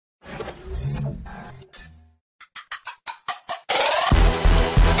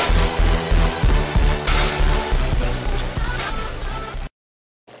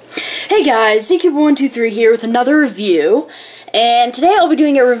Hey guys, ZCube123 here with another review, and today I'll be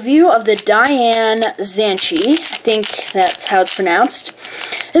doing a review of the Dayan Zhanchi. I think that's how it's pronounced.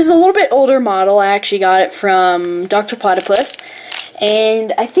 This is a little bit older model. I actually got it from Dr. Platypus,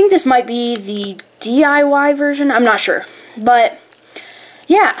 and I think this might be the DIY version. I'm not sure, but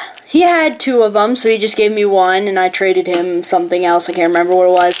yeah, he had two of them, so he just gave me one, and I traded him something else. I can't remember what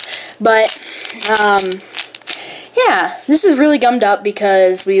it was, but yeah, this is really gummed up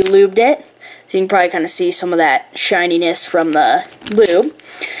because we lubed it, so you can probably kind of see some of that shininess from the lube.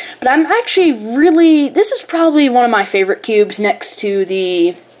 But I'm actually this is probably one of my favorite cubes next to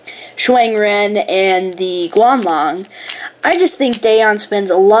the Shuangren and the Guanlong. I just think Dayan spends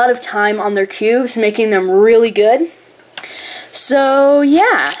a lot of time on their cubes, making them really good. So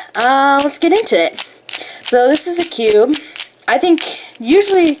yeah, let's get into it. So this is a cube. I think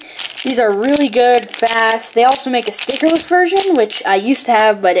usually these are really good, fast. They also make a stickerless version, which I used to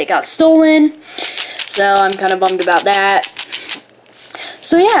have, but it got stolen. So I'm kind of bummed about that.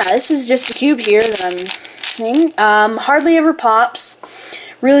 So yeah, this is just the cube here that I'm using. Hardly ever pops.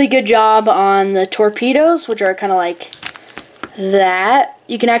 Really good job on the torpedoes, which are kind of like that.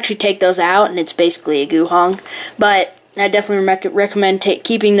 You can actually take those out, and it's basically a guhong. But I definitely recommend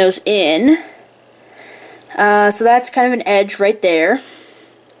keeping those in. So that's kind of an edge right there.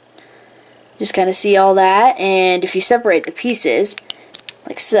 Just kind of see all that, and if you separate the pieces,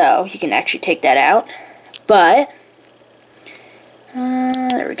 like so, you can actually take that out. But,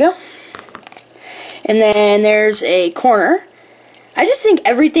 there we go. And then there's a corner. I just think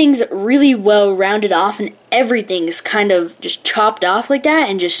everything's really well rounded off, and everything's kind of just chopped off like that,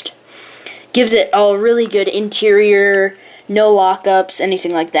 and just gives it a really good interior, no lockups,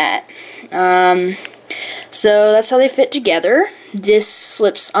 anything like that. So that's how they fit together. This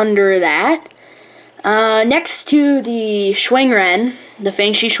slips under that. Next to the Shuangren, the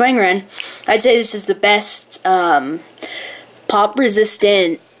Fangxi Shuangren, I'd say this is the best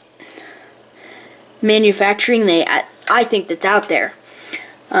pop-resistant manufacturing I think that's out there.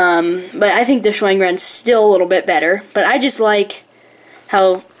 But I think the Shuangren's still a little bit better. But I just like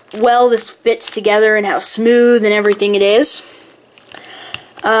how well this fits together and how smooth and everything it is.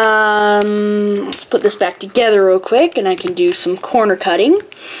 Let's put this back together real quick, and I can do some corner cutting.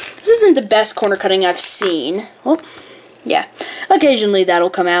 This isn't the best corner cutting I've seen. Well, yeah, occasionally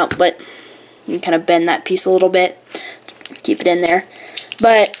that'll come out, but you can kind of bend that piece a little bit, keep it in there.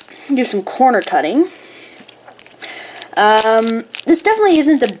 But do some corner cutting. This definitely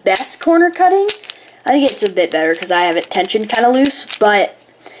isn't the best corner cutting. I think it's a bit better because I have it tensioned kind of loose, but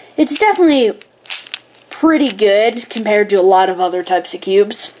it's definitely pretty good compared to a lot of other types of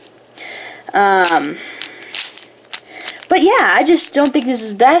cubes. But yeah, I just don't think this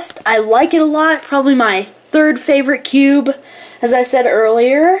is best. I like it a lot. Probably my third favorite cube, as I said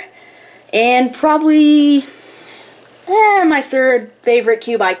earlier. And probably my third favorite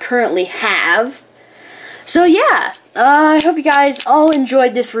cube I currently have. So yeah, I hope you guys all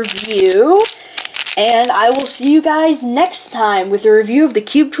enjoyed this review. And I will see you guys next time with a review of the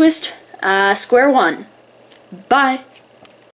Cube Twist Square 1. Bye.